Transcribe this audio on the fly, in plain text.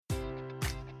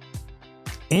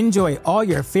Enjoy all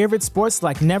your favorite sports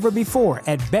like never before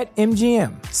at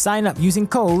BetMGM. Sign up using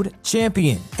code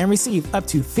CHAMPION and receive up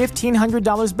to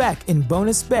 $1,500 back in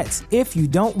bonus bets if you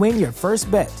don't win your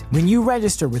first bet. When you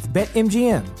register with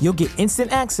BetMGM, you'll get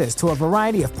instant access to a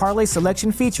variety of parlay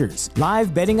selection features,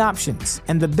 live betting options,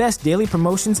 and the best daily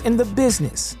promotions in the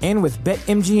business. And with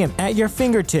BetMGM at your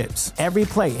fingertips, every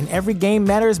play and every game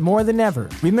matters more than ever.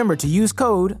 Remember to use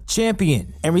code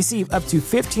CHAMPION and receive up to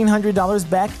 $1,500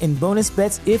 back in bonus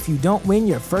bets if you don't win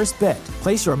your first bet.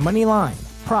 Place your money line,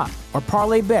 prop, or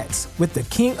parlay bets with the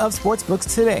king of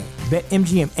sportsbooks today.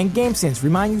 BetMGM and GameSense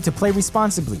remind you to play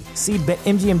responsibly. See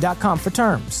BetMGM.com for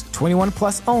terms. 21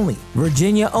 plus only.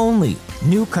 Virginia only.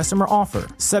 New customer offer.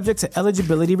 Subject to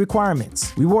eligibility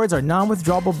requirements. Rewards are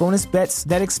non-withdrawable bonus bets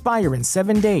that expire in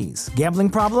 7 days. Gambling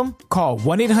problem? Call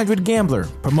 1-800-GAMBLER.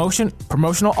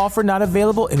 Promotional offer not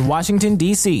available in Washington,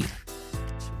 D.C.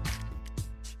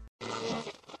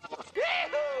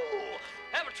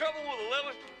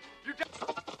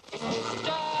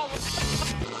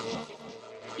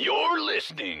 You're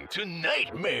listening to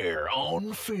Nightmare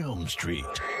on Film Street.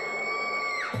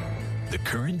 The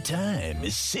current time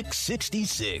is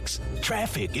 6:66.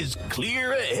 Traffic is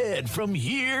clear ahead from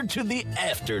here to the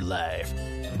afterlife,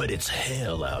 but it's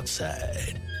hell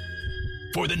outside.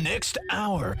 For the next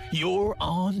hour, you're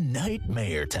on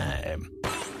Nightmare Time.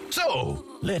 So,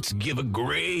 let's give a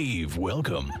grave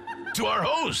welcome to our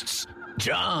hosts,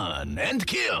 John and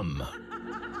Kim.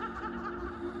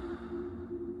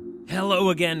 Hello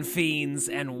again, fiends,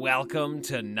 and welcome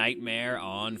to Nightmare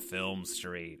on Film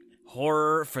Street.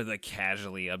 Horror for the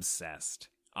casually obsessed.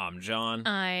 I'm John.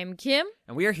 I'm Kim.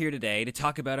 And we are here today to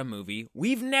talk about a movie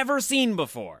we've never seen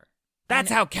before. That's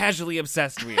how casually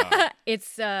obsessed we are.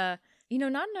 It's, not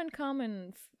an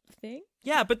uncommon thing.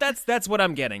 Yeah, but that's what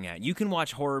I'm getting at. You can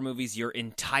watch horror movies your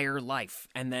entire life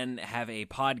and then have a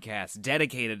podcast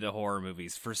dedicated to horror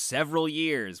movies for several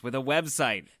years with a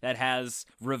website that has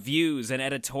reviews and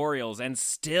editorials and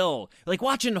still, like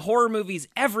watching horror movies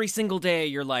every single day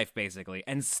of your life, basically,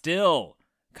 and still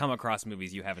come across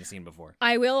movies you haven't seen before.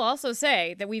 I will also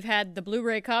say that we've had the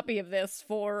Blu-ray copy of this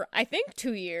for, I think,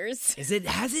 2 years. Has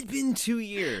it been 2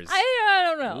 years? I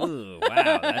don't know. Ooh,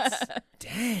 wow, that's,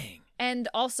 dang. And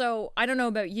also, I don't know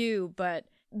about you, but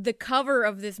the cover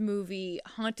of this movie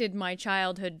haunted my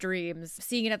childhood dreams.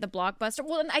 Seeing it at the Blockbuster.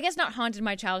 Well, I guess not haunted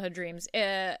my childhood dreams.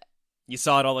 You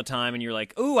saw it all the time and you're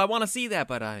like, ooh, I want to see that,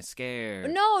 but I'm scared.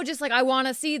 No, just like, I want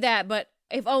to see that, but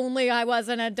if only I was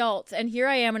an adult. And here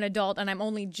I am an adult, and I'm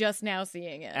only just now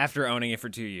seeing it. After owning it for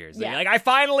 2 years. Yeah. You're like, I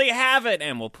finally have it,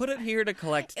 and we'll put it here to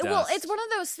collect dust. Well, it's one of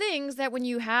those things that when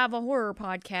you have a horror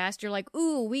podcast, you're like,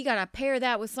 ooh, we gotta pair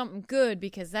that with something good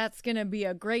because that's gonna be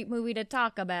a great movie to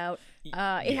talk about. It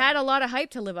had a lot of hype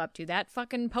to live up to. That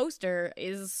fucking poster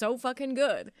is so fucking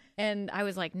good. And I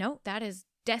was like, no, that is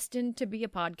destined to be a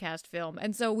podcast film.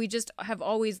 And so we just have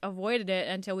always avoided it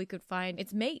until we could find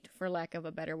its mate, for lack of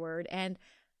a better word. And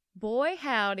boy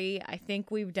howdy, I think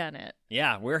we've done it.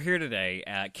 Yeah, we're here today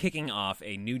kicking off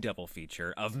a new double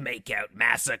feature of Makeout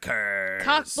Massacres.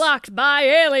 Cock-blocked by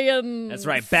aliens. That's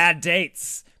right, bad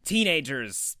dates.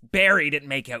 Teenagers buried at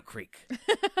Makeout Creek.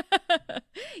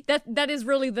 That is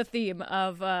really the theme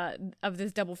of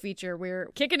this double feature. We're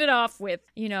kicking it off with,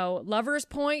 Lover's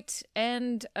Point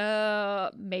and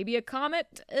maybe a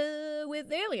comet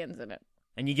with aliens in it.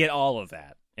 And you get all of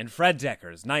that in Fred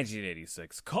Decker's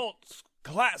 1986 cult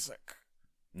classic.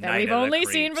 That we've only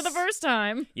seen for the first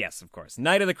time. Yes, of course.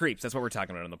 Night of the Creeps. That's what we're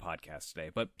talking about on the podcast today.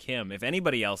 But Kim, if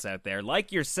anybody else out there,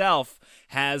 like yourself,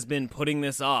 has been putting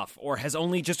this off or has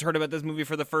only just heard about this movie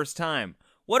for the first time,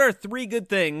 what are 3 good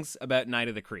things about Night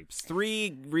of the Creeps?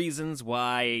 3 reasons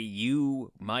why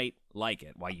you might like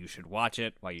it, why you should watch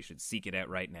it, why you should seek it out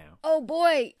right now. Oh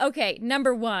boy. Okay,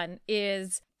 number 1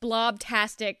 is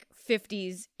Blobtastic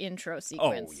 50s intro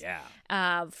sequence. Oh,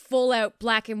 yeah. Full out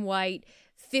black and white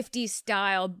 50s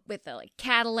style with the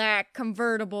Cadillac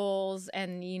convertibles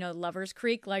and, Lover's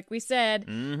Creek, like we said.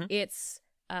 Mm-hmm. It's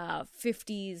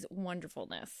 50s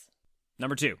wonderfulness.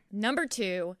 Number 2. Number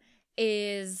 2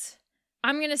 is,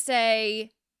 I'm going to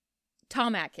say,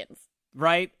 Tom Atkins.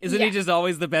 Right? Isn't he just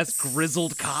always the best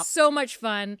grizzled cop? So much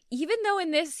fun. Even though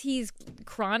in this he's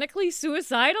chronically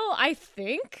suicidal, I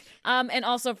think. And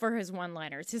also for his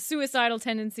one-liners. His suicidal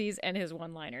tendencies and his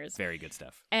one-liners. Very good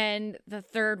stuff. And the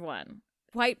third one,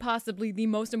 quite possibly the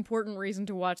most important reason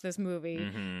to watch this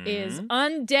movie, is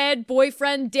undead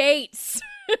boyfriend dates.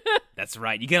 That's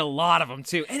right. You get a lot of them,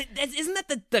 too. And isn't that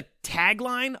the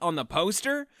tagline on the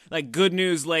poster? Like, good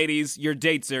news, ladies, your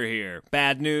dates are here.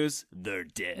 Bad news, they're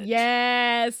dead.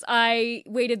 Yes, I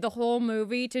waited the whole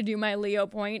movie to do my Leo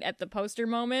point at the poster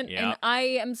moment, and I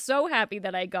am so happy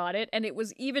that I got it, and it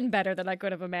was even better than I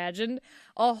could have imagined.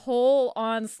 A whole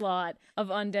onslaught of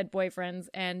undead boyfriends,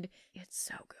 and it's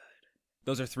so good.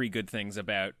 Those are 3 good things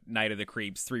about Night of the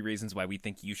Creeps, 3 reasons why we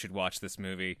think you should watch this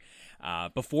movie.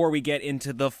 Before we get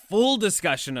into the full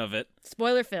discussion of it...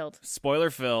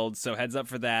 Spoiler-filled, so heads up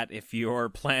for that if you're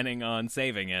planning on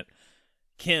saving it.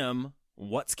 Kim,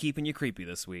 what's keeping you creepy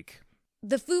this week?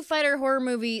 The Foo Fighter horror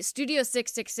movie Studio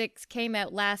 666 came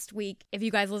out last week. If you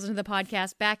guys listen to the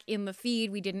podcast, back in the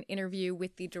feed, we did an interview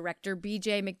with the director,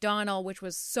 BJ McDonnell, which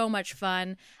was so much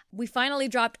fun. We finally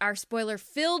dropped our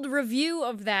spoiler-filled review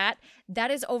of that. That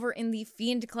is over in the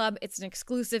Fiend Club. It's an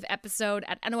exclusive episode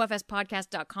at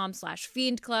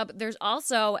nofspodcast.com/Fiend Club. There's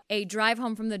also a Drive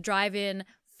Home from the Drive-In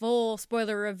full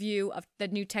spoiler review of the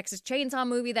new Texas Chainsaw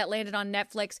movie that landed on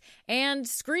Netflix, and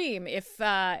Scream.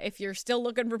 If you're still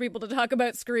looking for people to talk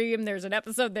about Scream, there's an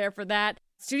episode there for that.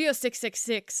 Studio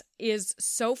 666 is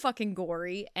so fucking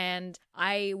gory, and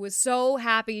I was so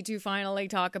happy to finally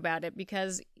talk about it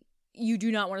because you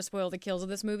do not want to spoil the kills of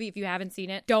this movie. If you haven't seen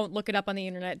it, don't look it up on the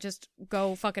internet. Just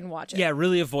go fucking watch it. Yeah,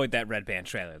 really avoid that Red Band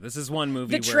trailer. This is one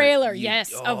movie The trailer,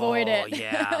 yes, avoid it.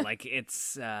 Yeah, like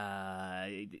it's...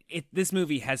 this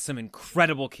movie has some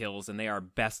incredible kills, and they are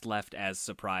best left as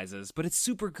surprises, but it's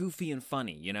super goofy and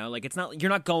funny, you know? Like, it's not...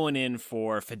 You're not going in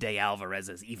for Fede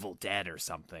Alvarez's Evil Dead or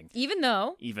something. Even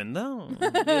though.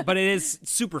 But it is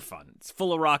super fun. It's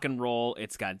full of rock and roll.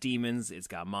 It's got demons. It's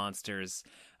got monsters.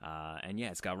 And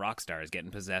yeah, it's got rock stars getting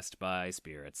possessed by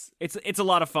spirits. It's a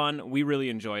lot of fun. We really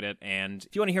enjoyed it. And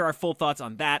if you want to hear our full thoughts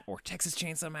on that, or Texas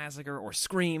Chainsaw Massacre, or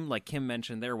Scream, like Kim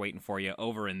mentioned, they're waiting for you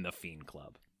over in the Fiend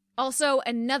Club. Also,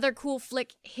 another cool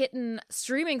flick hitting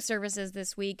streaming services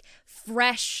this week.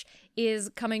 Fresh is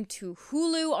coming to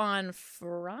Hulu on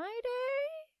Friday?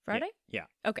 Friday? Yeah.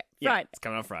 Okay, yeah, Friday. It's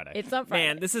coming on Friday. It's on Friday.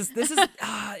 Man, this is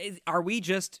are we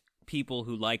just people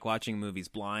who like watching movies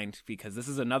blind? Because this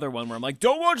is another one where I'm like,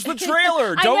 don't watch the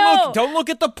trailer. Don't look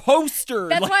at the poster.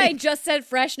 That's why I just said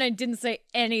Fresh and I didn't say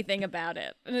anything about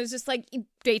it. And it was just like,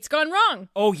 date's gone wrong.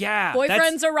 Oh yeah.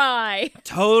 Boyfriend's awry.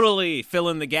 Totally fill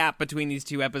in the gap between these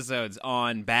 2 episodes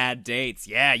on bad dates.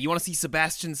 Yeah, you want to see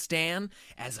Sebastian Stan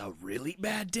as a really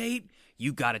bad date?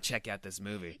 You gotta check out this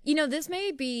movie. You know, this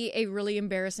may be a really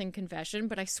embarrassing confession,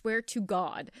 but I swear to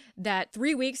God that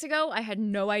 3 weeks ago, I had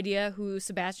no idea who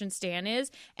Sebastian Stan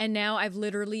is, and now I've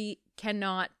literally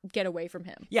cannot get away from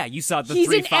him. Yeah, you saw the He's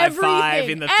 355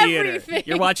 in the theater. Everything.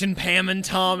 You're watching Pam and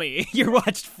Tommy. You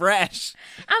watched Fresh.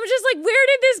 I'm just like, where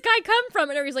did this guy come from?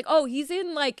 And everybody's like, oh, he's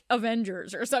in like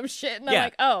Avengers or some shit. And I'm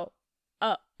like, oh.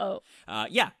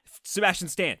 Yeah, Sebastian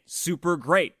Stan, super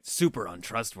great, super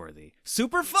untrustworthy,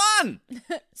 super fun,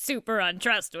 super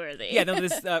untrustworthy. Yeah, no,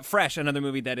 this Fresh, another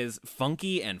movie that is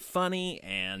funky and funny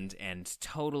and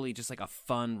totally just like a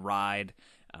fun ride.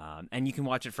 And you can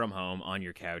watch it from home on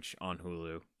your couch on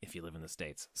Hulu if you live in the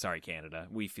States. Sorry, Canada.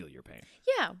 We feel your pain.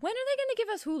 Yeah. When are they going to give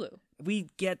us Hulu?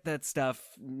 We get that stuff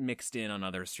mixed in on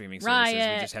other streaming services.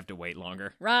 Riot. We just have to wait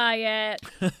longer. Riot.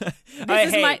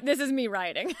 This is me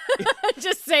rioting.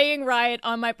 Just saying riot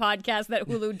on my podcast that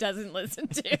Hulu doesn't listen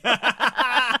to.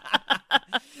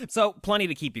 So, plenty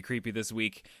to keep you creepy this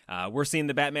week. We're seeing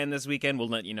The Batman this weekend. We'll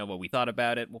let you know what we thought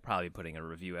about it. We'll probably be putting a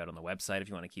review out on the website if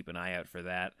you want to keep an eye out for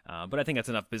that. But I think that's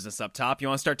enough business up top. You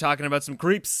want to start talking about some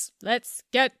creeps? Let's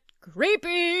get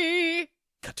creepy.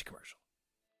 Cut to commercial.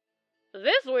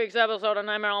 This week's episode of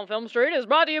Nightmare on Film Street is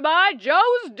brought to you by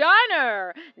Joe's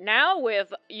Diner. Now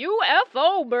with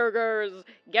UFO burgers.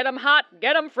 Get 'em hot,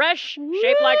 get 'em fresh,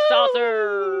 shaped like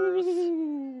saucers.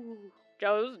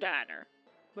 Joe's Diner.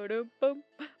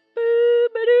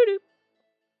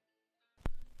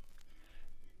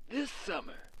 This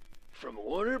summer, from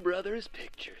Warner Brothers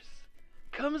Pictures,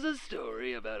 comes a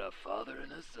story about a father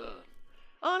and a son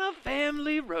on a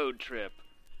family road trip.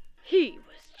 He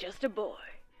was just a boy.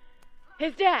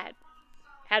 His dad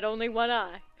had only one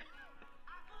eye.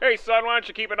 Hey, son, why don't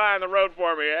you keep an eye on the road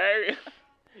for me, eh?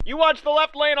 You watch the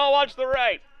left lane, I'll watch the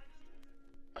right.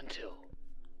 Until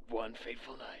one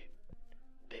fateful night,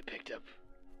 they picked up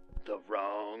the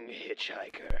wrong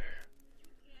hitchhiker.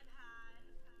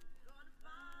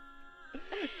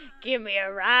 Give me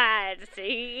a ride,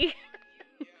 see?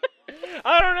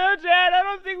 I don't know, Dad. I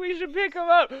don't think we should pick him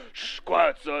up. Shh,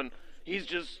 quiet, son. He's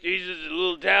just a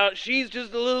little down. She's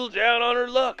just a little down on her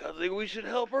luck. I think we should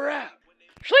help her out.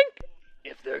 Shlink!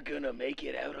 If they're gonna make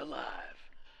it out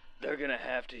alive, they're gonna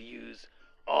have to use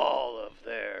all of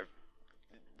their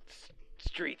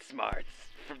street smarts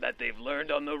that they've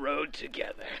learned on the road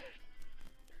together.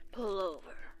 Pull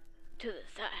over to the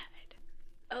side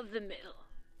of the middle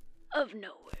of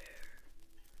nowhere.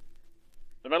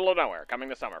 The Middle of Nowhere, coming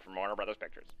this summer from Warner Brothers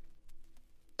Pictures.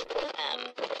 The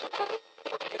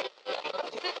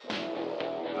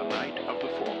night of the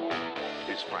fall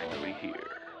is finally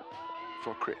here.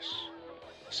 For Chris,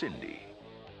 Cindy,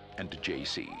 and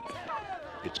JC.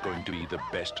 It's going to be the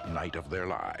best night of their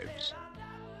lives.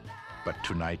 But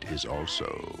tonight is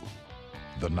also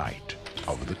the night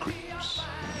of the creeps.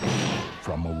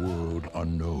 From a world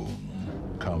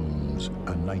unknown comes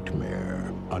a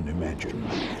nightmare unimagined.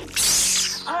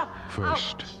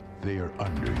 First, they are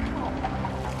under you,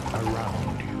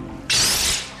 around you,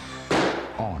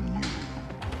 on you,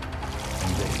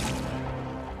 and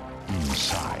then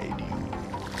inside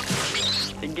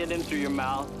you. They get in through your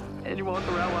mouth, and you walk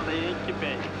around while they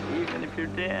incubate, even if you're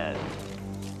dead.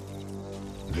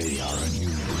 They are a new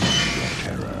breed of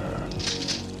terror.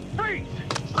 Freeze!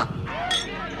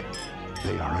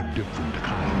 They are a different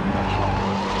kind of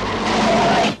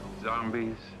horror.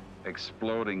 Zombies,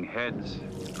 exploding heads,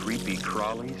 creepy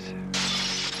crawlies.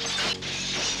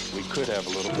 We could have a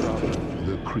little problem.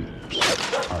 The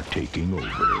creeps are taking over.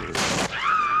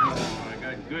 I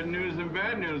got good news and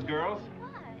bad news, girls.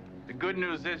 The good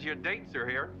news is your dates are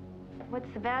here. What's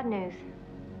the bad news?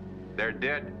 They're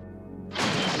dead.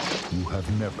 You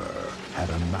have never had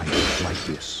a night like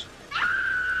this.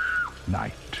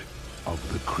 Night of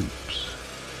the creeps.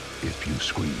 If you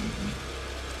scream,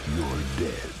 you're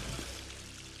dead.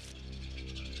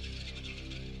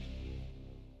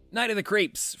 Night of the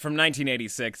Creeps from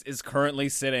 1986 is currently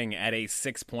sitting at a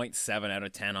 6.7 out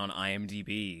of 10 on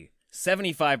IMDb,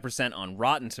 75% on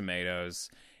Rotten Tomatoes,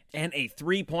 and a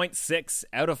 3.6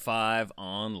 out of 5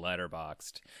 on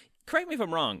Letterboxd. Correct me if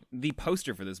I'm wrong, the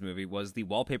poster for this movie was the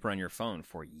wallpaper on your phone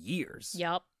for years.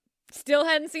 Yup. Still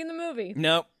hadn't seen the movie.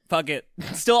 Nope, fuck it.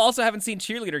 Still also haven't seen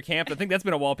Cheerleader Camp. I think that's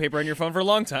been a wallpaper on your phone for a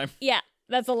long time. Yeah,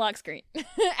 that's a lock screen.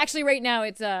 Actually, right now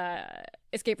it's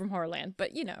Escape from Horrorland,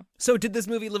 but you know. So did this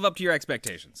movie live up to your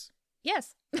expectations?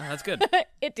 Yes. Oh, that's good.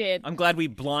 It did. I'm glad we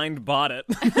blind bought it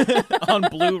on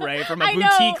Blu-ray from a I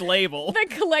boutique know. label. The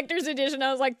collector's edition,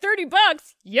 I was like,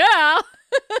 $30? Yeah.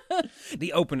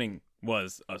 The opening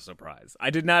was a surprise. I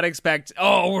did not expect,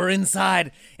 we're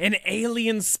inside an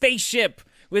alien spaceship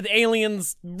with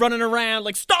aliens running around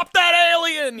like, stop that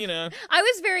alien, you know. I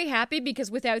was very happy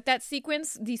because without that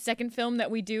sequence, the second film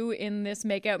that we do in this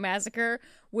Makeout Massacre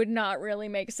would not really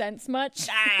make sense much.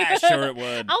 Sure it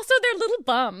would. Also, they're little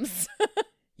bums.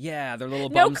 Yeah, they're little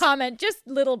No bums. comment, just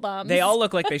little bums. They all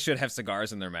look like they should have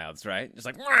cigars in their mouths, right? Just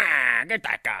like, "Wah, get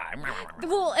that guy.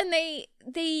 Well, and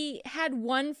they had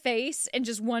one face and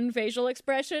just one facial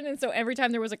expression, and so every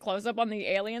time there was a close-up on the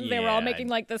aliens, they were all Yeah, making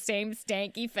like the same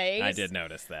stanky face. I did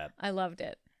notice that. I loved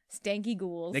it. Stanky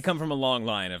ghouls. They come from a long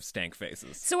line of stank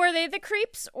faces. So are they the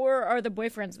creeps, or are the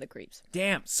boyfriends the creeps?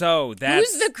 Damn, so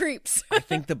that's... Who's the creeps? I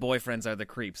think the boyfriends are the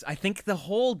creeps. I think the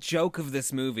whole joke of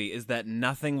this movie is that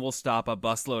nothing will stop a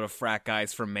busload of frat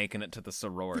guys from making it to the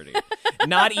sorority.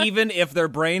 Not even if their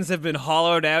brains have been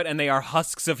hollowed out and they are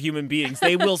husks of human beings.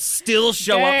 They will still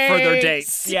show up for their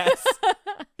dates. Yes.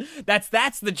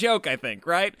 That's the joke, I think,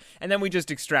 right? And then we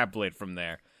just extrapolate from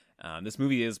there. This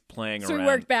movie is playing So around. we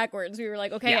worked backwards. We were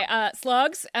like, okay,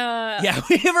 slugs, Yeah,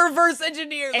 we reverse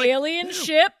engineered. Like, alien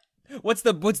ship. what's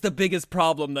the biggest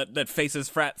problem that faces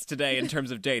frats today in terms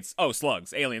of dates? Oh,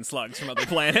 slugs, alien slugs from other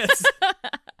planets.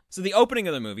 So the opening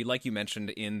of the movie, like you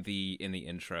mentioned in the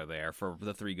intro there for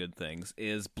the Three Good Things,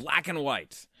 is black and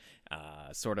white.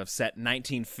 Sort of set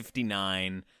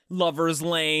 1959, Lover's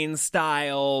Lane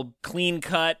style,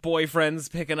 clean-cut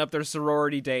boyfriends picking up their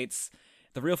sorority dates.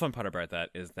 The real fun part about that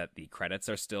is that the credits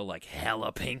are still like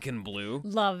hella pink and blue.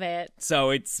 Love it. So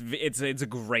it's a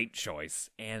great choice.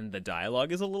 And the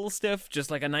dialogue is a little stiff, just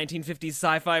like a 1950s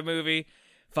sci-fi movie.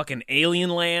 Fucking alien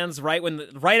lands right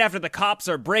after the cops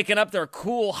are breaking up their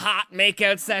cool, hot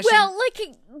makeout session. Well,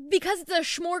 like, because it's a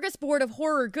smorgasbord of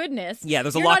horror goodness. Yeah,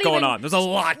 there's a lot going on. There's a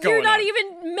lot going on. You're not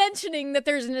even mentioning that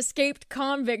there's an escaped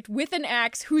convict with an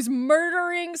axe who's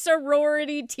murdering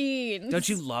sorority teens. Don't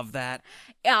you love that?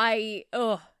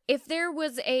 If there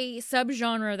was a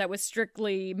subgenre that was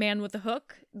strictly man with a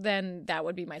hook, then that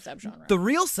would be my subgenre. The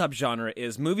real subgenre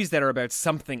is movies that are about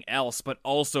something else, but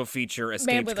also feature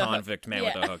escaped with a convict hook. man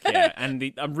Yeah. with a hook. Yeah,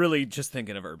 and I'm really just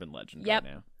thinking of Urban Legend Yep,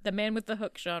 right now. the man with the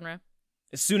hook genre.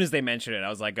 As soon as they mentioned it, I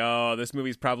was like, oh, this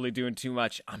movie's probably doing too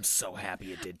much. I'm so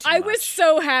happy it did too I much. was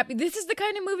so happy. This is the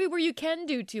kind of movie where you can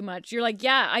do too much. You're like,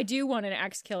 yeah, I do want an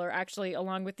axe killer, actually,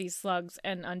 along with these slugs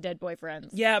and undead boyfriends.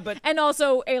 Yeah, but... And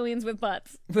also aliens with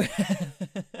butts.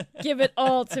 Give it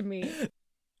all to me.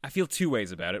 feel two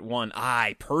ways about it. One,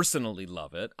 I personally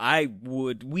love it.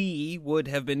 We would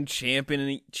have been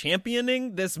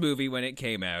championing this movie when it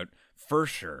came out, for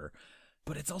sure.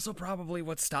 But it's also probably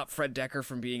what stopped Fred Dekker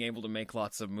from being able to make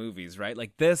lots of movies, right?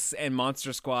 Like this and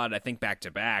Monster Squad, I think back to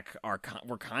back,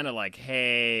 were kind of like,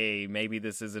 hey, maybe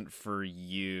this isn't for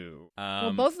you.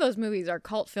 Well, both of those movies are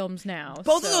cult films now.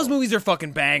 Both of those movies are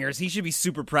fucking bangers. He should be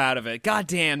super proud of it. God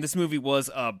damn, this movie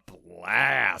was a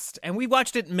blast. And we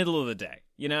watched it middle of the day,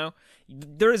 you know?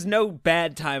 There is no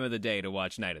bad time of the day to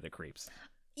watch Night of the Creeps.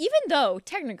 Even though,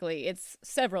 technically, it's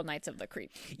several Nights of the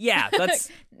Creeps. Yeah, that's...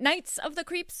 Nights of the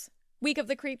Creeps? Week of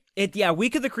the Creep?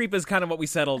 Week of the Creep is kind of what we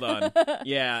settled on.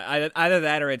 Yeah, either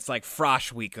that or it's like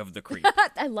Frosh Week of the Creep.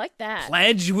 I like that.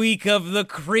 Pledge Week of the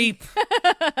Creep.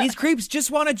 These creeps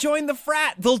just want to join the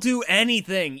frat. They'll do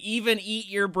anything, even eat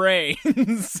your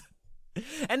brains.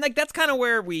 And like that's kind of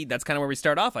where we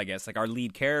start off, I guess. Like our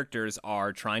lead characters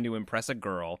are trying to impress a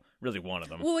girl, really one of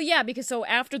them. Well, yeah, because so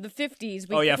after the 50s,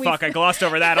 I glossed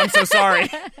over that. I'm so sorry.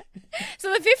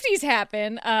 So the 50s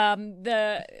happen.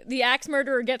 The axe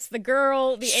murderer gets the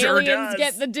girl, the aliens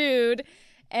get the dude,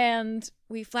 and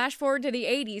we flash forward to the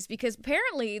 80s because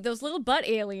apparently those little butt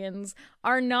aliens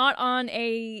are not on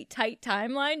a tight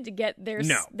timeline to get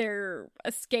their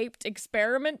escaped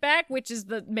experiment back, which is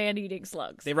the man-eating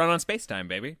slugs. They run on space-time,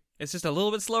 baby. It's just a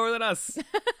little bit slower than us.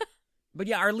 But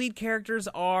yeah, our lead characters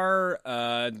are,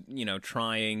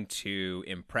 trying to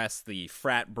impress the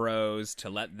frat bros to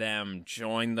let them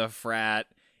join the frat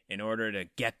in order to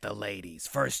get the ladies.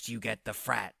 First you get the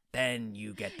frat, then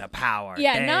you get the power,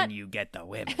 then you get the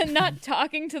women. Not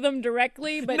talking to them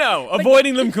directly, but... No,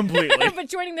 avoiding them completely. But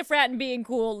joining the frat and being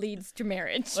cool leads to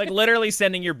marriage. Like literally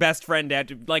sending your best friend out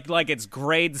to, like it's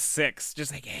grade 6.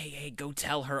 Just like, hey, go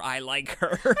tell her I like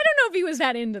her. I don't know if he was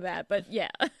that into that, but yeah.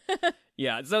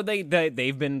 Yeah, so they've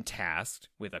been tasked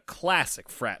with a classic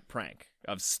frat prank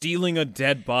of stealing a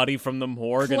dead body from the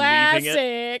morgue and leaving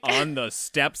it on the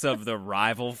steps of the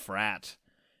rival frat.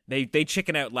 They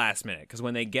chicken out last minute because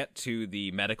when they get to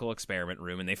the medical experiment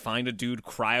room and they find a dude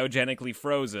cryogenically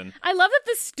frozen. I love that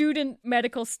the student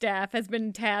medical staff has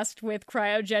been tasked with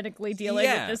cryogenically dealing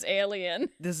with this alien.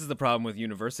 This is the problem with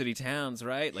university towns,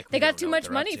 right? Like they got too much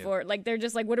money for it. Like they're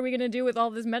just like, what are we going to do with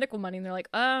all this medical money? And they're like,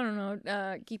 I don't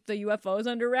know, keep the UFOs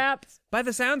under wraps. By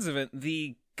the sounds of it,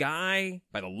 the guy,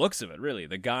 by the looks of it, really,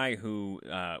 the guy who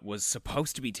was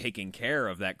supposed to be taking care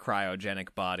of that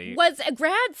cryogenic body was a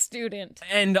grad student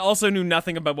and also knew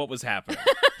nothing about what was happening.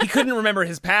 He couldn't remember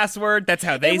his password. That's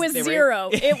how they. It was zero.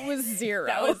 It was zero.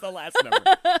 That was the last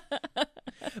number.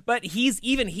 But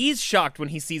he's shocked when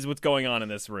he sees what's going on in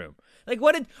this room. Like,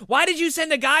 why did you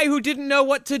send a guy who didn't know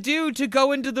what to do to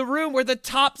go into the room where the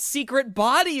top secret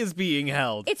body is being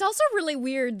held? It's also really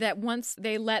weird that once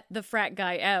they let the frat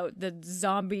guy out, the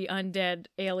zombie undead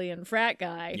alien frat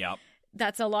guy. Yep.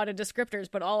 That's a lot of descriptors,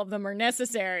 but all of them are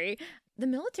necessary. The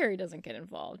military doesn't get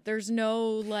involved. There's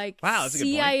no,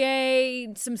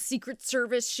 CIA, some Secret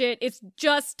Service shit. It's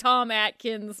just Tom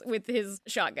Atkins with his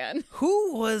shotgun.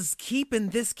 Who was keeping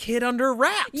this kid under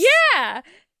wraps? Yeah!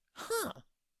 Huh.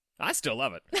 I still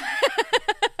love it.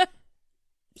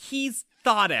 He's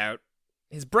thawed out.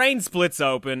 His brain splits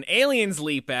open. Aliens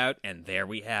leap out. And there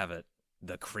we have it.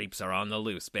 The creeps are on the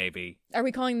loose, baby. Are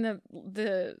we calling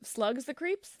the slugs the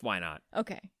creeps? Why not?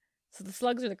 Okay. So the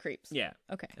slugs are the creeps. Yeah.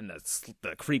 Okay. And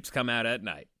the creeps come out at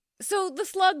night. So the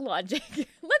slug logic.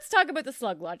 Let's talk about the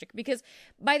slug logic. Because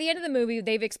by the end of the movie,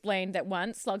 they've explained that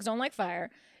 1, slugs don't like fire.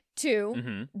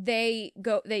 2, they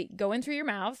go in through your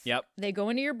mouth. Yep. They go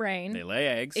into your brain. They lay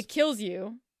eggs. It kills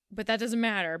you, but that doesn't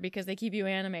matter because they keep you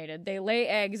animated. They lay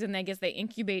eggs and I guess they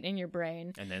incubate in your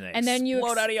brain. And then they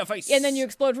explode out of your face. And then you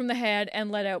explode from the head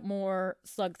and let out more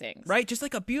slug things. Right? Just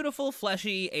like a beautiful,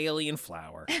 fleshy alien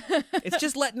flower. It's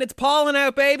just letting its pollen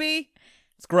out, baby.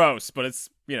 It's gross, but it's,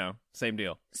 same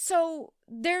deal. So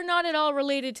they're not at all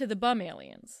related to the bum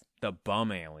aliens. The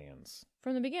bum aliens.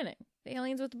 From the beginning. The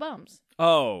aliens with the bums.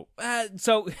 Oh,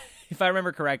 so if I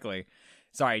remember correctly,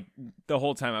 sorry, the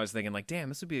whole time I was thinking damn,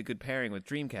 this would be a good pairing with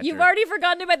Dreamcatcher. You've already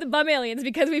forgotten about the bum aliens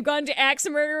because we've gone to axe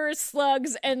murderers,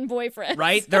 slugs, and boyfriends.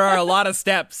 Right? There are a lot of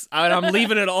steps, and I'm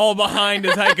leaving it all behind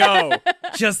as I go,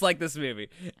 just like this movie.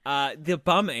 The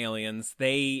bum aliens,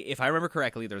 if I remember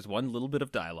correctly, there's one little bit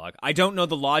of dialogue. I don't know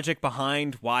the logic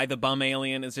behind why the bum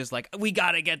alien is just like, we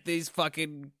gotta get these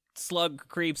fucking slug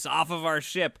creeps off of our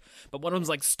ship. But one of them's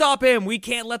like, stop him, we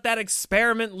can't let that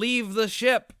experiment leave the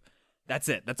ship. That's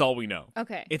it. That's all we know.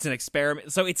 Okay. It's an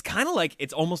experiment. So it's kind of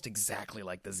it's almost exactly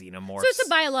like the xenomorphs. So it's a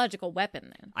biological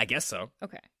weapon then? I guess so.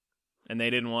 Okay. and they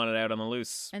didn't want it out on the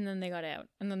loose. And then they got out,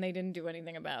 and then they didn't do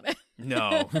anything about it.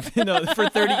 No, no, for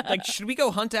 30, like, should we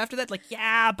go hunt after that? Like,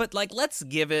 yeah, but, like, let's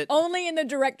give it. Only in the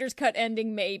director's cut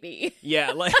ending, maybe.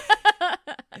 Yeah, like,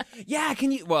 yeah,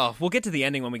 well, we'll get to the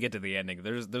ending when we get to the ending.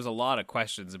 There's a lot of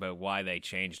questions about why they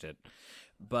changed it,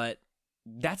 but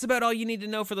that's about all you need to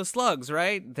know for the slugs,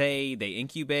 right? They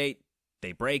incubate,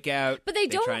 they break out, but they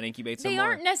don't try and incubate some They more.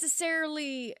 aren't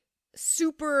necessarily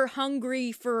super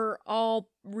hungry for all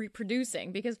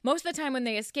reproducing, because most of the time when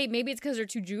they escape, maybe it's because they're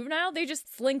too juvenile, they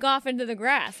just slink off into the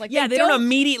grass. Like, yeah, they don't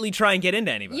immediately try and get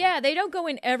into anybody. Yeah, they don't go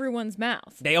in everyone's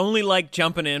mouth. They only like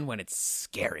jumping in when it's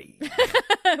scary.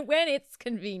 When it's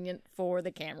convenient for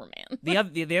the cameraman.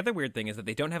 The other weird thing is that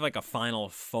they don't have like a final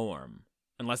form,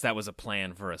 unless that was a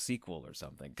plan for a sequel or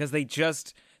something, because they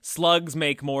just slugs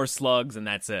make more slugs and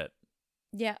that's it.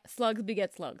 Yeah, slugs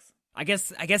beget slugs. I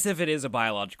guess if it is a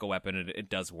biological weapon, it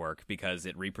does work because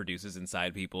it reproduces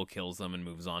inside people, kills them, and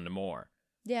moves on to more.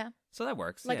 Yeah. So that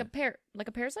works. Like yeah.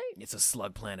 a parasite? It's a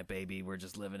slug planet, baby. We're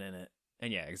just living in it.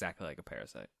 And yeah, exactly like a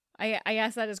parasite. I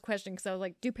asked that as a question because I was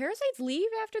like, do parasites leave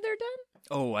after they're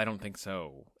done? Oh, I don't think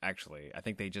so, actually. I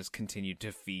think they just continue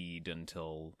to feed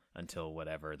until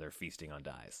whatever they're feasting on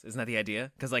dies. Isn't that the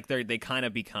idea? Because like they kind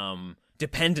of become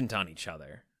dependent on each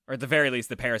other. Or at the very least,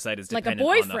 the parasite is like dependent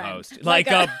on the host. Like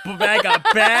a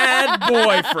bad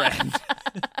boyfriend.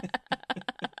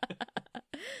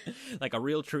 Like a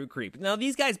real true creep. Now,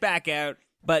 these guys back out,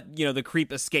 but, you know, the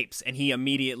creep escapes, and he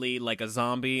immediately, like a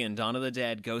zombie in Dawn of the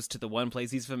Dead, goes to the one place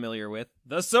he's familiar with,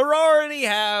 the sorority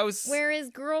house! Where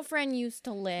his girlfriend used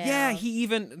to live. Yeah,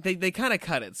 they kind of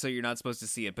cut it, so you're not supposed to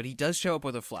see it, but he does show up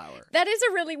with a flower. That is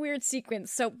a really weird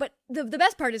sequence. So, but the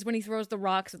best part is when he throws the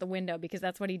rocks at the window, because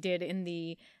that's what he did in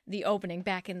the opening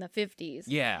back in the 50s.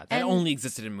 Yeah, that only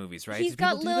existed in movies, right? He's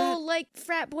got little, like,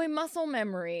 frat boy muscle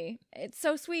memory. It's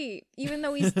so sweet. Even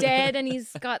though he's dead and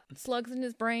he's got slugs in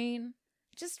his brain.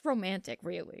 Just romantic,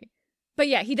 really. But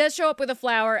yeah, he does show up with a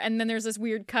flower, and then there's this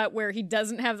weird cut where he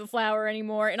doesn't have the flower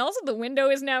anymore, and also the window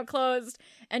is now closed,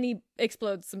 and he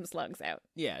explodes some slugs out.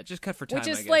 Yeah, just cut for time, which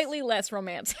is I guess. Slightly less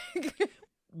romantic.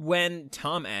 When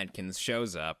Tom Atkins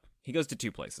shows up, he goes to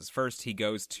two places. First, he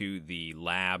goes to the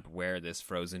lab where this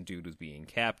frozen dude was being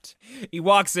kept. He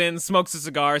walks in, smokes a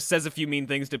cigar, says a few mean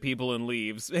things to people, and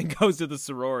leaves, and goes to the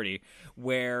sorority,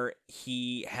 where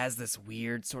he has this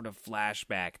weird sort of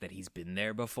flashback that he's been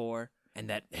there before. And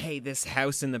that, hey, this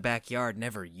house in the backyard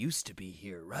never used to be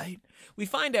here, right? We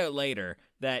find out later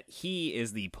that he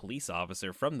is the police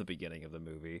officer from the beginning of the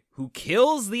movie who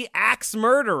kills the axe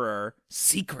murderer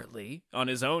secretly on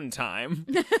his own time.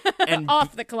 And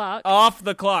Off the clock. Off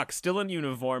the clock, still in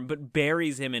uniform, but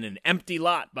buries him in an empty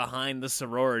lot behind the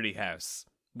sorority house.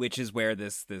 Which is where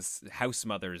this house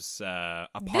mother's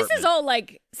apartment. This is all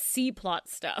like C-plot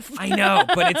stuff. I know,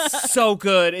 but it's so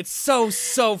good. It's so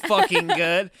fucking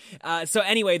good. So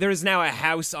anyway, there's now a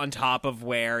house on top of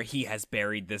where he has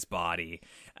buried this body.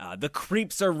 The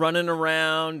creeps are running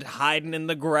around, hiding in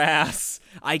the grass,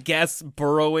 I guess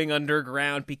burrowing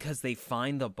underground because they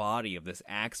find the body of this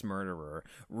axe murderer,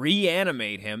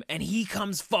 reanimate him, and he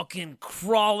comes fucking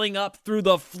crawling up through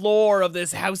the floor of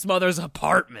this house mother's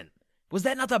apartment. Was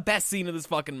that not the best scene of this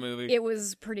fucking movie? It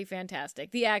was pretty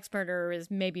fantastic. The axe murderer is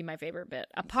maybe my favorite bit,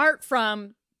 apart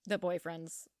from the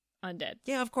boyfriend's undead.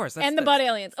 Yeah, of course. And the butt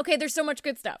aliens. Okay, there's so much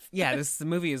good stuff. Yeah, the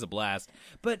movie is a blast.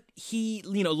 But he,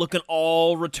 looking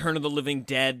all Return of the Living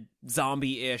Dead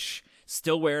zombie-ish,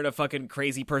 still wearing a fucking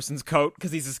crazy person's coat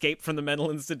because he's escaped from the mental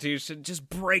institution, just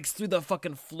breaks through the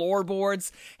fucking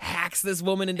floorboards, hacks this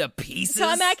woman into pieces.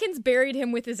 Tom Atkins buried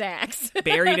him with his axe.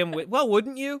 Buried him with, well,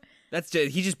 wouldn't you?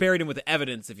 He just buried him with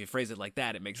evidence. If you phrase it like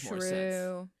that, it makes more sense.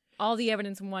 True. All the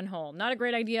evidence in one hole. Not a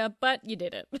great idea, but you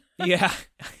did it. Yeah.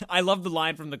 I love the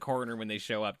line from the coroner when they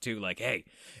show up, too. Like, hey,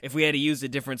 if we had to use a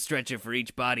different stretcher for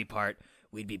each body part,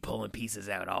 we'd be pulling pieces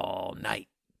out all night.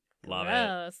 Love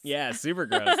Gross. it. Yeah, super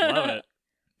gross. Love it.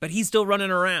 But he's still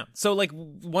running around. So, like,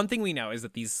 one thing we know is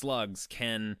that these slugs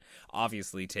can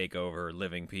obviously take over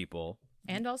living people.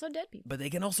 And also dead people. But they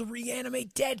can also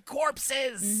reanimate dead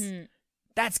corpses. Mm-hmm.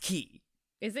 That's key.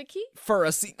 Is it key? For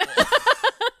a sequel.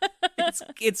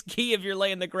 It's key if you're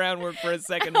laying the groundwork for a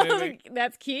second movie.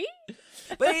 That's key?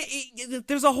 But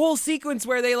there's a whole sequence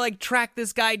where they, like, track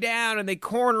this guy down and they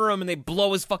corner him and they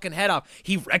blow his fucking head off.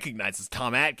 He recognizes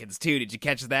Tom Atkins, too. Did you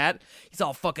catch that? He's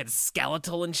all fucking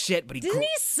skeletal and shit, but Doesn't he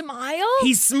smile?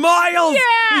 He smiles!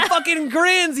 Yeah! He fucking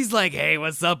grins! He's like, hey,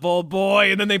 what's up, old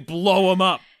boy? And then they blow him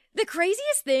up. The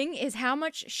craziest thing is how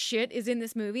much shit is in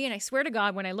this movie, and I swear to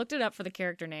God, when I looked it up for the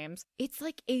character names, it's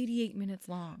like 88 minutes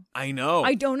long. I know.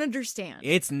 I don't understand.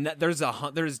 There's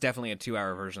definitely a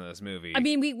 2-hour version of this movie. I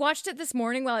mean, we watched it this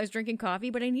morning while I was drinking coffee,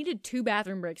 but I needed 2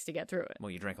 bathroom breaks to get through it.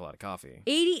 Well, you drank a lot of coffee.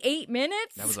 88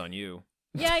 minutes? That was on you.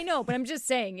 Yeah, I know, but I'm just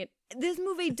saying this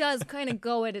movie does kind of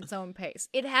go at its own pace.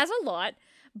 It has a lot,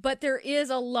 but there is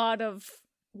a lot of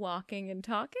walking and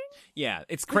talking. Yeah,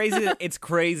 it's crazy. It's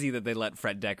crazy that they let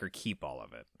Fred Dekker keep all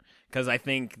of it, because I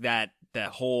think that the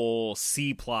whole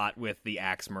C plot with the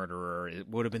axe murderer, it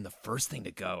would have been the first thing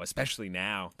to go, especially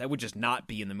now. That would just not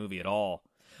be in the movie at all.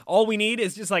 All we need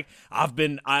is just like,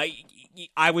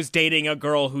 I was dating a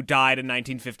girl who died in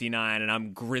 1959 and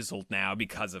I'm grizzled now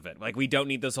because of it. Like, we don't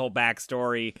need this whole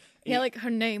backstory. Yeah, like her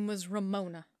name was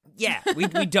Ramona. Yeah, we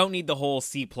don't need the whole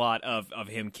C plot of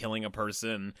him killing a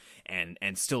person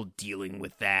and still dealing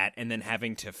with that and then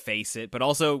having to face it, but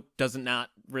also it's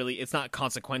not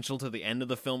consequential to the end of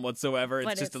the film whatsoever.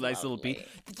 It's just a nice little beat.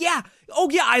 Yeah. Oh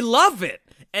yeah, I love it.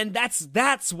 And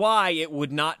that's why it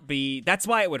would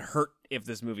hurt if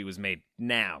this movie was made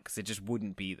now, because it just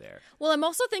wouldn't be there. Well, I'm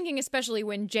also thinking especially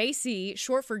when JC,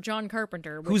 short for John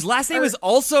Carpenter, whose last name is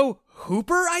also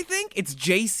Hooper, I think? It's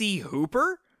JC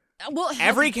Hooper? Well,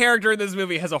 every character in this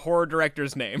movie has a horror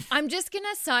director's name. I'm just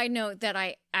gonna side note that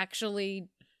I actually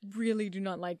really do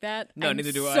not like that. No,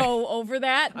 neither do I. So over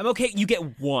that. I'm okay. You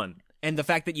get one. And the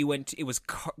fact that you went to, it was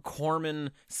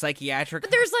Corman Psychiatric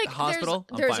Hospital.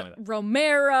 There's I'm fine with it.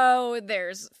 Romero,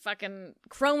 there's fucking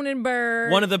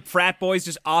Cronenberg. One of the frat boys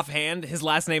just offhand, his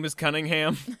last name is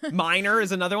Cunningham. Miner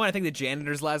is another one. I think the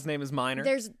janitor's last name is Miner.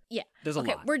 There's a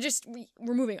lot.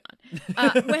 We're moving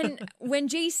on. When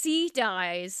JC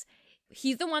dies,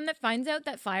 he's the one that finds out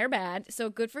that fire bad,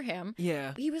 so good for him.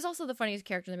 Yeah. He was also the funniest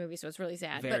character in the movie, so it's really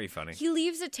sad. Very funny. He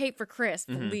leaves a tape for Chris,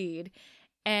 the lead,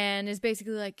 and is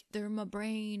basically like, they're in my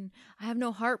brain. I have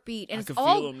no heartbeat. And I can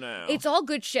feel them now. It's all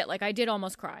good shit. Like, I did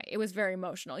almost cry. It was very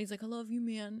emotional. He's like, I love you,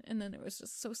 man. And then it was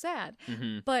just so sad.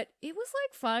 Mm-hmm. But it was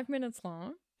like 5 minutes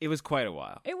long. It was quite a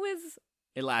while.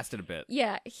 It lasted a bit.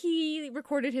 Yeah, he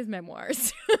recorded his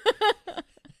memoirs.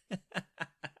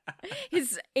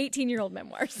 His 18-year-old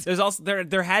memoirs. There's also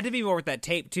there had to be more with that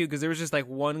tape too, because there was just like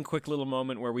one quick little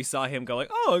moment where we saw him go like,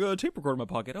 "Oh, I got a tape recorder in my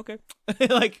pocket." Okay,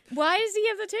 like, why does he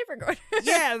have the tape recorder?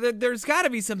 Yeah, there's got to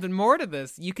be something more to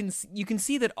this. You can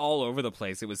see that all over the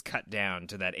place. It was cut down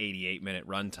to that 88-minute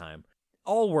runtime.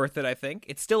 All worth it, I think.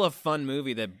 It's still a fun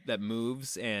movie that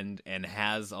moves and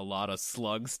has a lot of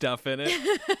slug stuff in it.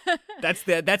 That's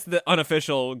the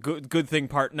unofficial good thing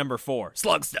part number 4.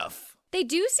 Slug stuff. They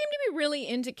do seem to be really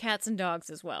into cats and dogs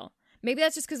as well. Maybe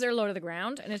that's just because they're low to the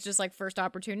ground and it's just like first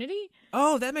opportunity.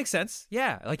 Oh, that makes sense.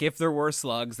 Yeah. Like if there were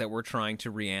slugs that were trying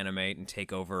to reanimate and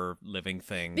take over living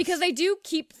things. Because they do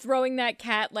keep throwing that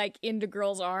cat like into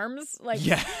girls' arms. Like,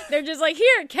 yeah. They're just like,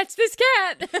 here, catch this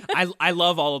cat. I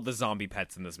love all of the zombie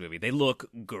pets in this movie. They look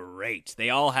great.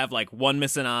 They all have like one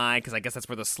missing eye, because I guess that's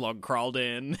where the slug crawled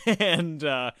in. and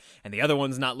the other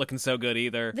one's not looking so good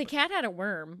either. The cat had a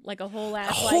worm, like a whole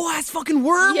ass. whole ass fucking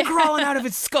worm crawling out of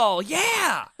its skull.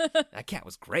 Yeah. That cat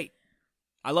was great.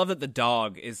 I love that the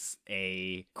dog is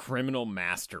a criminal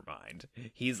mastermind.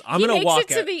 He makes it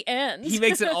to the end. He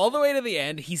makes it all the way to the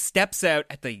end. He steps out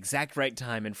at the exact right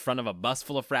time in front of a bus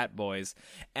full of frat boys,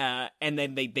 and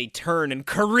then they turn and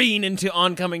careen into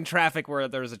oncoming traffic where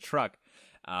there's a truck.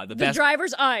 The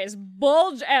driver's eyes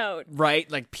bulge out.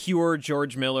 Right, like pure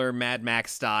George Miller, Mad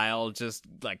Max style, just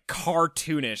like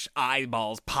cartoonish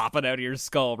eyeballs popping out of your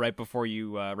skull right before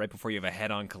you have a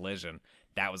head-on collision.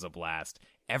 That was a blast.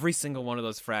 Every single one of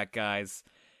those frat guys.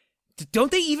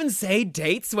 Don't they even say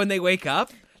dates when they wake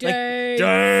up? Dates.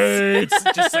 Dates!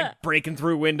 Just like breaking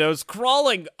through windows,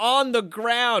 crawling on the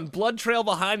ground, blood trail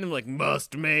behind them, like,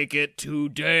 must make it to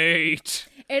date.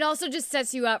 It also just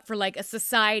sets you up for like a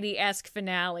Society-esque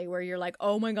finale where you're like,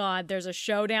 oh my God, there's a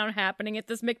showdown happening at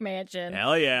this McMansion.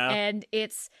 Hell yeah. And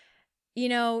it's,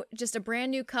 just a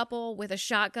brand new couple with a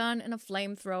shotgun and a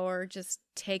flamethrower just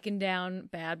taking down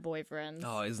bad boyfriends.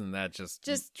 Oh, isn't that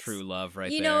just true love right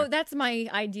there? That's my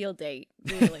ideal date,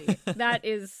 really. That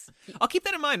is... I'll keep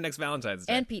that in mind next Valentine's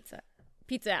Day. And pizza.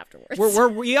 Pizza afterwards.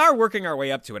 We are working our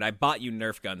way up to it. I bought you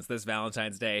Nerf guns this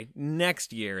Valentine's Day.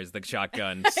 Next year is the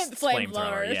shotgun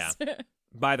flamethrower. Yeah.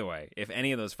 By the way, if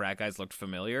any of those frat guys looked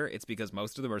familiar, it's because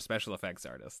most of them are special effects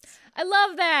artists. I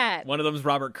love that. One of them's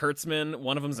Robert Kurtzman.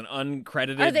 One of them's an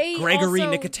uncredited Gregory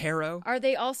Nicotero. Are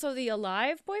they also the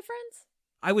alive boyfriends?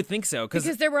 I would think so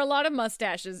because there were a lot of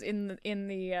mustaches in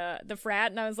the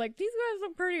frat, and I was like, these guys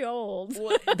look pretty old.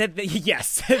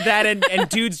 Yes, that and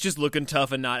dudes just looking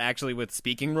tough and not actually with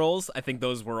speaking roles. I think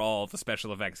those were all the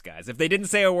special effects guys. If they didn't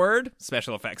say a word,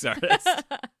 special effects artists.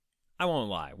 I won't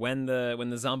lie. When the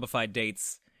zombified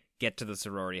dates get to the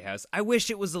sorority house, I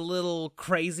wish it was a little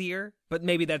crazier, but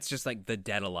maybe that's just like the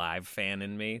Dead Alive fan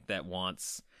in me that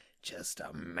wants just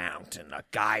a mountain, a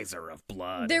geyser of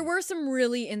blood. There were some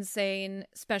really insane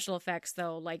special effects,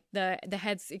 though, like the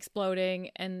heads exploding,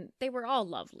 and they were all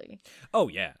lovely. Oh,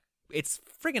 yeah. It's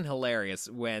friggin' hilarious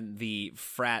when the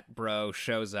frat bro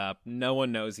shows up. No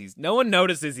one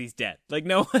notices he's dead. Like,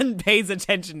 no one pays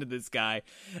attention to this guy.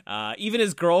 Even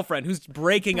his girlfriend, who's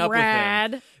breaking up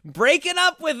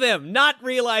with him, not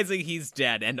realizing he's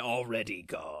dead and already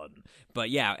gone. But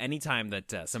yeah, anytime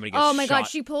that somebody gets shot... Oh my god,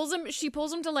 she pulls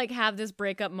him to like have this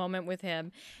breakup moment with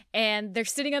him, and they're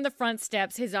sitting on the front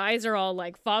steps. His eyes are all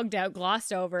like fogged out,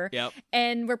 glossed over. Yep.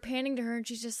 And we're panning to her, and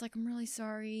she's just like, I'm really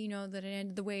sorry, that it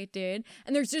ended the way it did.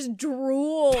 And there's just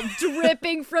drool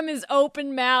dripping from his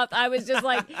open mouth. I was just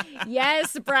like,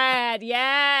 yes, Brad,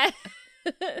 yes.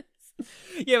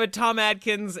 Yeah, but Tom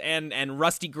Atkins and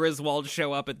Rusty Griswold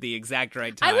show up at the exact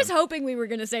right time. I was hoping we were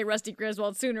going to say Rusty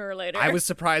Griswold sooner or later. I was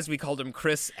surprised we called him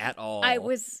Chris at all. I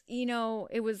was,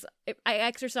 I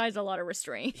exercised a lot of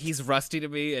restraint. He's Rusty to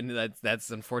me, and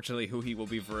that's unfortunately who he will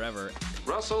be forever.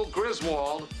 Russell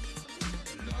Griswold.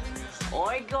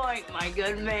 Oink, oink, my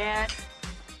good man.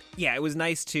 Yeah, it was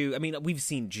nice to... I mean, we've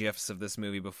seen GIFs of this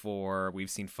movie before. We've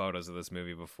seen photos of this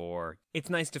movie before. It's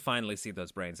nice to finally see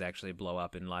those brains actually blow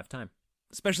up in live time.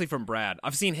 Especially from Brad.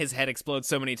 I've seen his head explode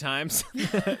so many times.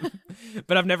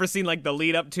 But I've never seen, like, the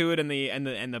lead up to it and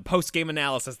the post-game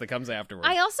analysis that comes afterwards.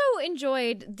 I also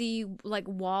enjoyed the, like,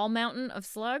 wall mountain of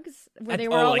slugs where they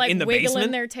were all, like wiggling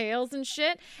basement? Their tails and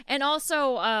shit. And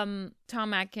also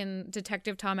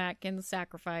Detective Tom Atkins'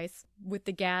 sacrifice with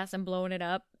the gas and blowing it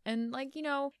up. And, like,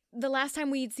 the last time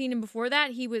we'd seen him before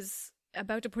that, he was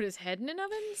about to put his head in an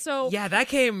oven, so... Yeah, that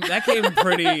came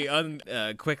pretty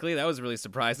quickly. That was really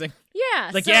surprising. Yeah,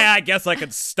 like, yeah, I guess I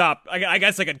could stop. I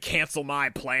guess I could cancel my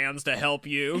plans to help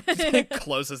you.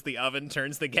 Closest the oven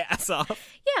turns the gas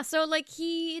off. Yeah, so, like,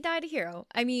 he died a hero.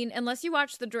 I mean, unless you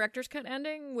watch the director's cut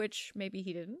ending, which maybe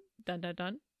he didn't. Dun, dun,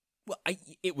 dun. Well,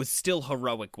 it was still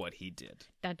heroic what he did.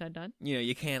 Dun, dun, dun.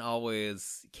 You can't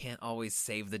always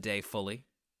save the day fully.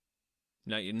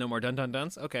 No more dun dun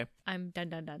duns? Okay. I'm dun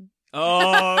dun dun.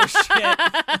 Oh, shit.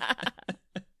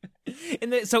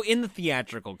 In the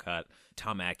theatrical cut,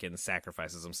 Tom Atkins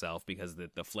sacrifices himself because the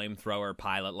flamethrower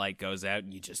pilot light goes out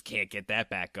and you just can't get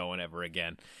that back going ever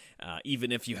again.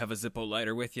 Even if you have a Zippo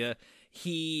lighter with you.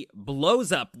 He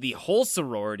blows up the whole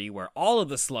sorority where all of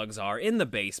the slugs are in the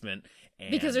basement.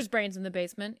 Because there's brains in the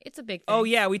basement. It's a big thing. Oh,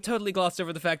 yeah, we totally glossed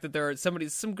over the fact that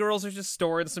some girls are just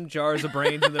storing some jars of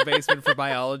brains in the basement for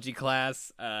biology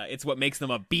class. It's what makes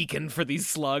them a beacon for these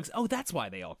slugs. Oh, that's why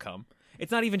they all come.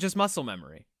 It's not even just muscle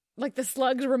memory. Like the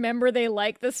slugs remember they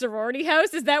like the sorority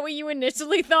house? Is that what you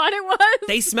initially thought it was?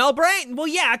 They smell brain. Well,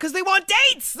 yeah, because they want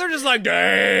dates. They're just like,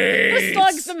 dates. The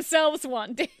slugs themselves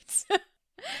want dates.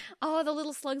 Oh, the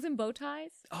little slugs in bow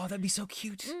ties. Oh, that'd be so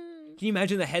cute. Can you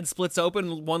imagine the head splits open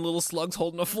and one little slug's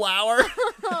holding a flower?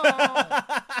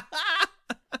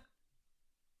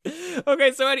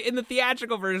 Okay, so in the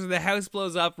theatrical version, the house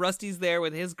blows up. Rusty's there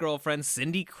with his girlfriend,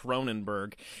 Cindy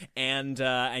Cronenberg. And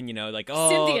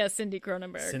Cynthia Cindy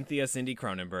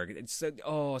Cronenberg. It's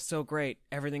so great.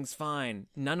 Everything's fine.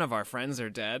 None of our friends are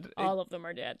dead. All of them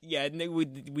are dead. Yeah,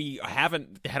 we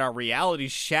haven't had our reality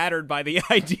shattered by the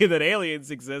idea that aliens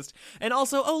exist. And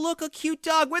also, oh, look, a cute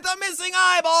dog with a missing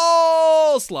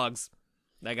eyeball! Slugs.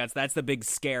 That's the big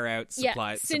scare out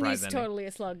surprise Cindy's ending. Totally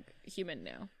a slug human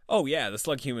now. Oh, yeah, the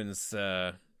slug humans,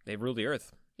 they rule the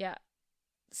earth. Yeah.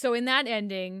 So in that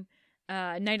ending,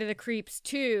 Night of the Creeps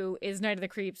 2 is Night of the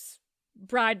Creeps,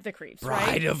 Bride of the Creeps, right?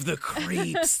 Bride of the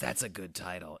Creeps. That's a good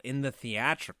title. In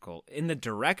the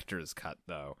director's cut,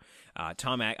 though, a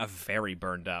very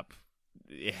burned up,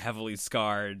 heavily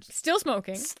scarred, still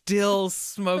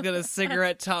smoking a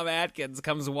cigarette Tom Atkins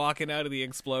comes walking out of the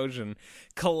explosion,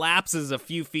 collapses a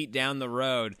few feet down the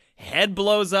road, head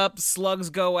blows up, slugs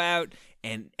go out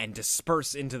and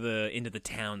disperse into the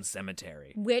town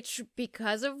cemetery, which,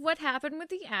 because of what happened with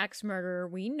the axe murder,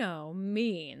 we know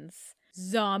means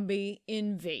zombie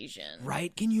invasion,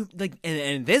 right? Can you and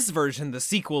in this version the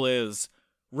sequel is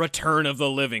Return of the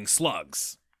Living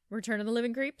Slugs. Return of the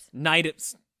Living Creeps?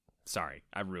 Sorry,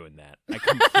 I ruined that. I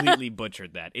completely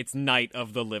butchered that. It's Night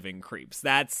of the Living Creeps.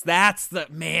 That's the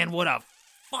man. What a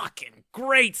fucking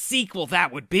great sequel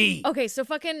that would be. Okay, so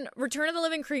fucking Return of the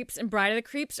Living Creeps and Bride of the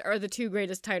Creeps are the 2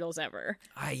 greatest titles ever.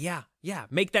 Yeah.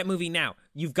 Make that movie now.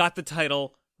 You've got the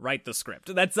title. Write the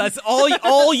script. That's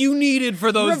all you needed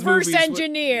for those Reverse movies.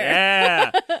 engineer.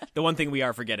 Yeah. The one thing we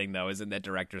are forgetting, though, is in that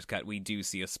director's cut, we do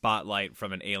see a spotlight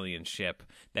from an alien ship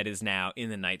that is now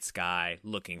in the night sky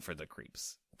looking for the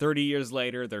creeps. 30 years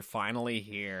later, they're finally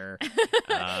here.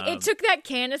 It took that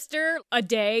canister a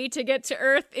day to get to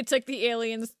Earth. It took the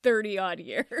aliens 30-odd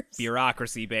years.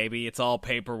 Bureaucracy, baby. It's all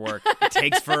paperwork. It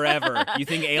takes forever. You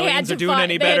think aliens are doing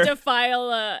any They better? had to file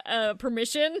a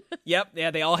permission. Yep. Yeah,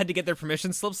 they all had to get their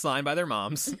permission slips signed by their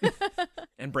moms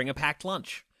and bring a packed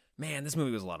lunch. Man, this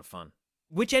movie was a lot of fun.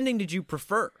 Which ending did you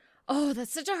prefer? Oh,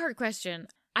 that's such a hard question.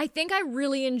 I think I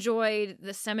really enjoyed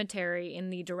the cemetery in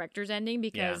the director's ending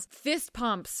because fist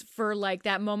pumps for like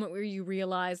that moment where you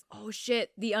realize, oh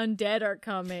shit, the undead are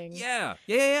coming. Yeah.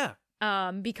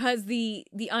 Because the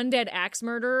undead axe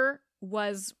murderer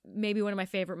was maybe one of my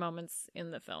favorite moments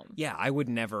in the film. Yeah, I would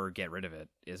never get rid of it.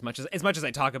 As much as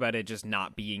I talk about it just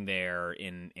not being there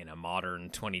in a modern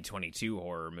 2022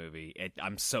 horror movie,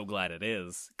 I'm so glad it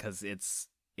is, because it's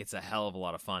a hell of a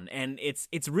lot of fun, and it's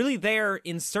really there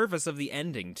in service of the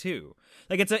ending too.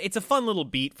 Like it's a fun little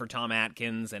beat for Tom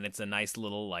Atkins, and it's a nice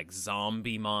little like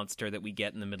zombie monster that we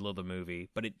get in the middle of the movie.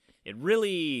 But it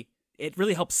really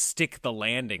helps stick the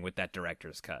landing with that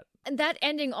director's cut. And that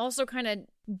ending also kind of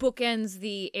bookends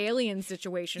the alien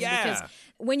situation. Yeah. Because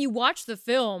when you watch the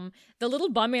film, the little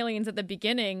bum aliens at the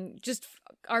beginning just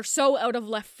are so out of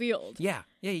left field. Yeah,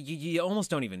 you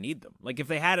almost don't even need them. Like if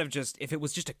it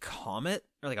was just a comet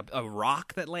or like a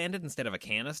rock that landed instead of a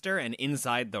canister, and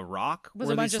inside the rock was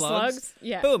were a bunch these of slugs.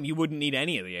 Yeah. Boom, you wouldn't need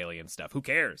any of the alien stuff. Who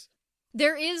cares?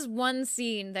 There is one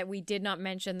scene that we did not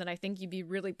mention that I think you'd be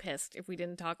really pissed if we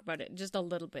didn't talk about it just a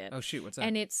little bit. Oh, shoot, what's that?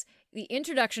 And it's the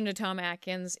introduction to Tom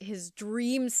Atkins, his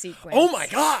dream sequence. Oh my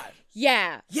God!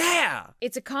 Yeah. Yeah!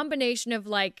 It's a combination of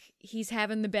like, he's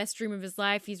having the best dream of his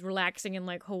life. He's relaxing in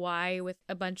like Hawaii with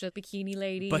a bunch of bikini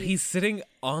ladies. But he's sitting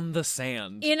on the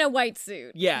sand. In a white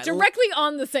suit. Yeah. Directly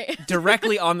on the sand.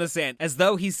 Directly on the sand. As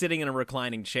though he's sitting in a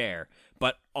reclining chair,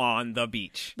 but on the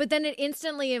beach. But then it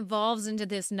instantly evolves into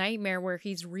this nightmare where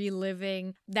he's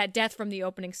reliving that death from the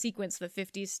opening sequence, the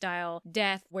 50s style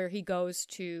death, where he goes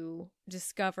to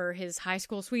discover his high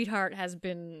school sweetheart has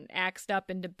been axed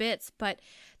up into bits. But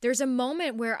there's a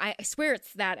moment where I swear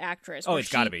it's that actress. Oh, it's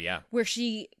gotta be, yeah. Where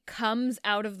she comes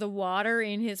out of the water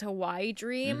in his Hawaii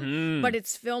dream, but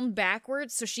it's filmed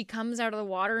backwards. So she comes out of the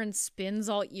water and spins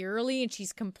all eerily and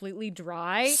she's completely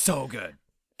dry. So good.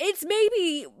 It's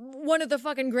maybe one of the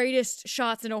fucking greatest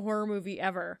shots in a horror movie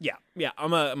ever. Yeah.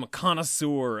 I'm a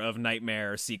connoisseur of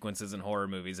nightmare sequences in horror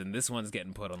movies, and this one's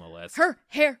getting put on the list. Her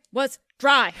hair was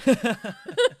dry.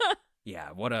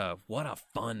 Yeah, what a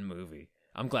fun movie.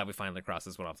 I'm glad we finally crossed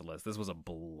this one off the list. This was a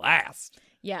blast.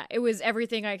 Yeah, it was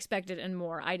everything I expected and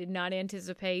more. I did not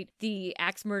anticipate the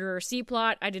axe murderer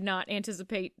C-plot. I did not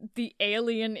anticipate the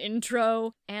alien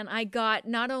intro. And I got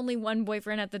not only one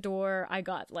boyfriend at the door, I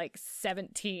got like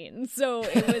 17. So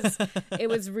it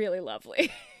was really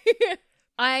lovely.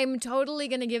 I'm totally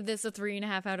going to give this a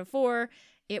 3.5 out of 4.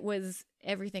 It was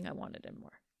everything I wanted and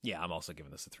more. Yeah, I'm also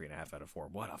giving this a 3.5 out of 4.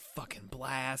 What a fucking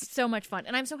blast. So much fun.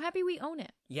 And I'm so happy we own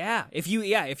it. Yeah. If you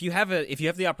have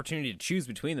the opportunity to choose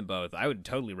between them both, I would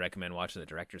totally recommend watching the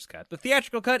director's cut. The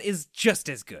theatrical cut is just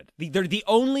as good. The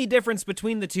only difference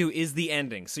between the two is the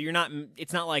ending. So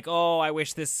it's not like, oh, I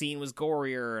wish this scene was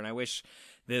gorier and I wish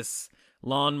this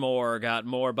lawnmower got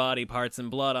more body parts and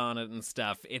blood on it and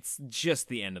stuff. It's just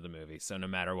the end of the movie. So no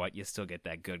matter what, you still get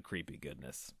that good creepy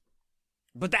goodness.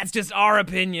 But that's just our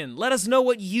opinion. Let us know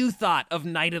what you thought of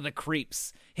Night of the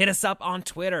Creeps. Hit us up on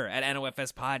Twitter at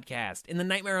NOFS Podcast, in the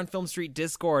Nightmare on Film Street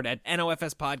Discord at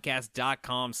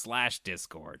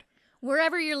nofspodcast.com/Discord.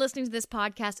 Wherever you're listening to this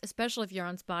podcast, especially if you're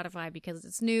on Spotify because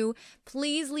it's new,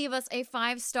 please leave us a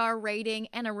 5-star rating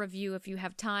and a review if you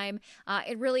have time.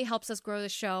 It really helps us grow the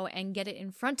show and get it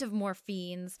in front of more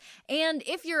fiends. And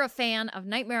if you're a fan of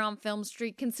Nightmare on Film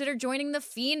Street, consider joining the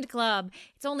Fiend Club.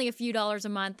 It's only a few dollars a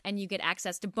month, and you get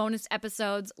access to bonus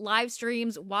episodes, live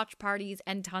streams, watch parties,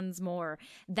 and tons more.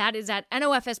 That is at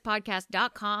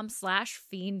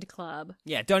nofspodcast.com/Fiend Club.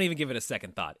 Yeah, don't even give it a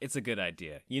second thought. It's a good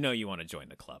idea. You know you want to join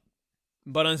the club.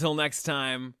 But until next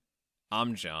time,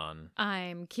 I'm John.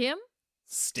 I'm Kim.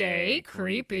 Stay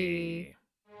creepy.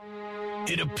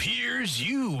 It appears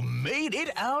you made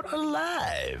it out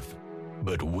alive,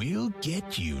 but we'll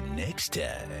get you next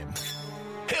time.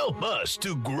 Help us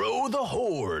to grow the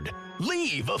horde.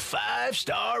 Leave a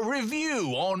 5-star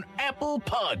review on Apple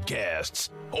Podcasts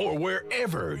or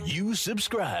wherever you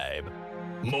subscribe.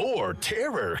 More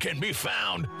terror can be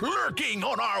found lurking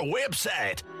on our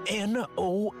website,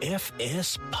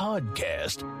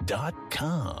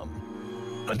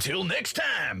 nofspodcast.com. Until next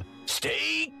time,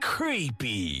 stay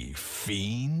creepy,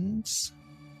 fiends.